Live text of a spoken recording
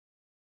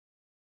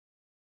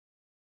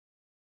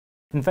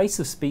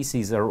Invasive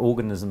species are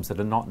organisms that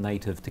are not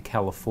native to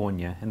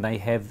California, and they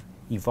have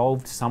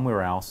evolved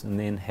somewhere else and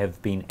then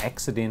have been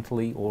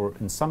accidentally or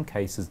in some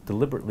cases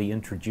deliberately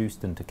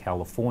introduced into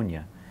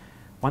California.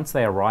 Once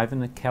they arrive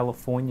in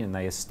California and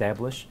they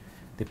establish,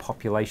 their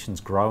populations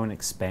grow and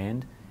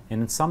expand,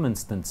 and in some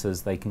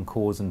instances they can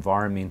cause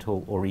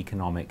environmental or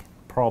economic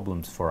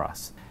problems for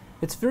us.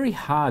 It's very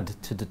hard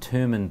to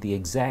determine the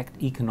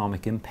exact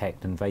economic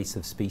impact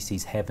invasive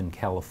species have in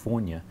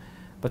California,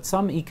 but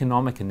some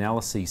economic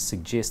analyses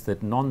suggest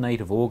that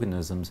non-native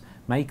organisms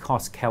may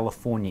cost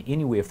California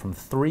anywhere from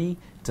 $3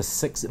 to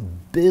 $6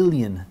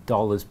 billion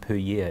per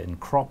year in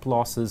crop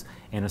losses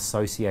and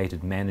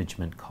associated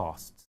management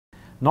costs.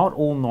 Not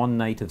all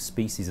non-native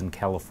species in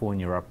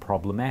California are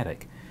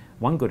problematic.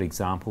 One good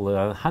example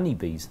are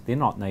honeybees. They're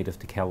not native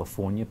to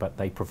California, but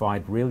they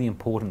provide really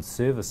important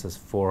services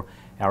for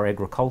our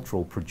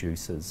agricultural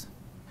producers.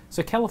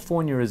 So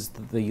California is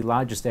the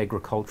largest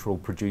agricultural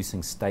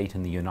producing state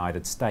in the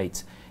United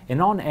States,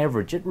 and on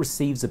average it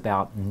receives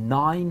about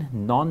 9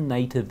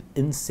 non-native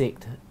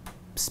insect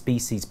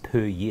species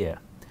per year.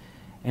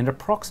 And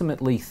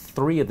approximately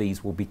 3 of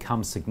these will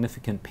become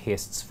significant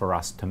pests for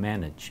us to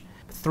manage.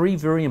 3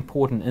 very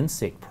important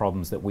insect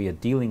problems that we are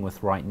dealing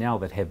with right now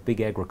that have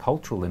big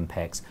agricultural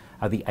impacts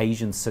are the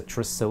Asian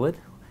citrus psyllid,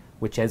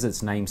 which as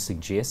its name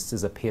suggests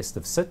is a pest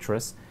of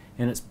citrus,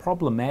 and it's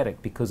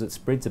problematic because it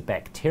spreads a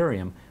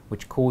bacterium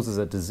which causes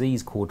a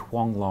disease called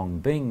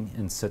Huanglongbing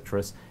in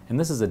citrus, and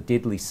this is a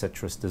deadly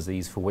citrus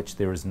disease for which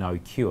there is no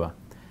cure.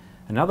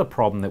 Another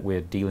problem that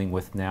we're dealing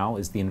with now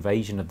is the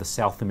invasion of the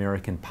South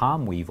American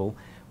palm weevil,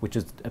 which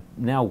is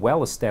now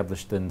well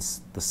established in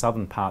the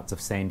southern parts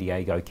of San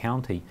Diego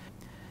County.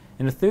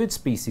 And a third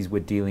species we're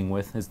dealing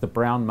with is the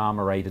brown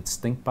marmorated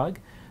stink bug.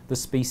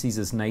 This species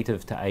is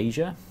native to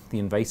Asia. The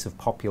invasive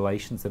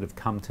populations that have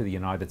come to the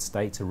United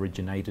States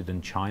originated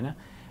in China,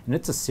 and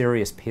it's a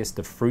serious pest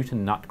of fruit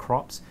and nut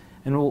crops,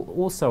 and will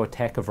also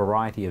attack a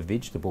variety of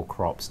vegetable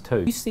crops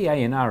too.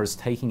 UCANR is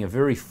taking a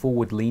very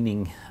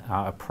forward-leaning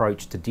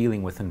approach to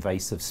dealing with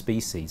invasive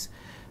species.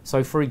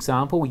 So for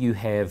example, you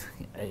have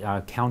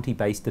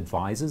county-based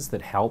advisors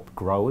that help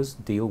growers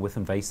deal with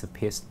invasive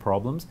pest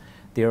problems.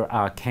 There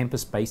are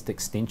campus-based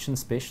extension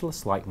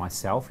specialists like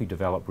myself who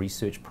develop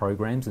research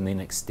programs and then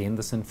extend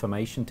this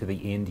information to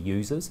the end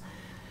users.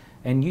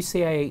 And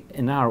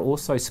UCANR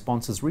also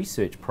sponsors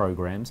research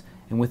programs,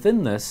 and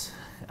within this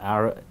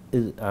are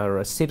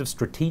a set of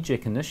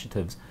strategic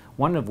initiatives,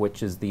 one of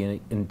which is the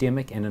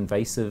Endemic and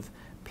Invasive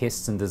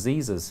Pests and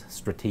Diseases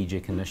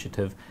Strategic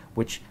Initiative,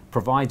 which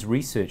provides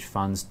research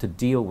funds to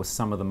deal with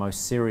some of the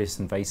most serious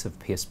invasive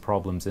pest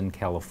problems in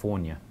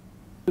California.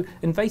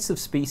 Invasive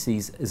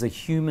species is a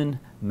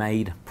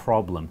human-made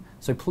problem,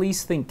 so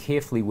please think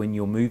carefully when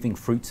you're moving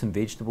fruits and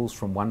vegetables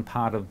from one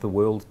part of the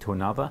world to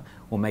another,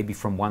 or maybe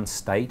from one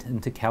state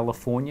into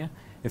California.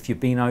 If you've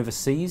been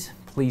overseas,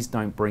 please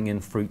don't bring in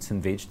fruits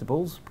and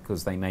vegetables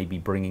because they may be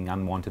bringing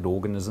unwanted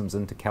organisms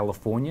into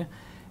California.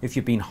 If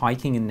you've been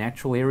hiking in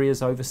natural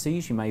areas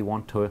overseas, you may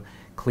want to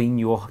clean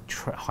your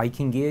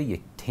hiking gear, your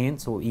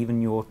tents, or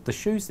even the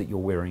shoes that you're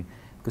wearing,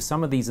 because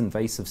some of these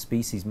invasive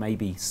species may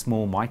be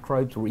small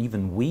microbes or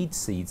even weed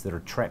seeds that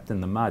are trapped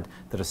in the mud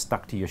that are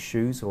stuck to your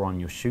shoes or on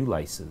your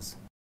shoelaces.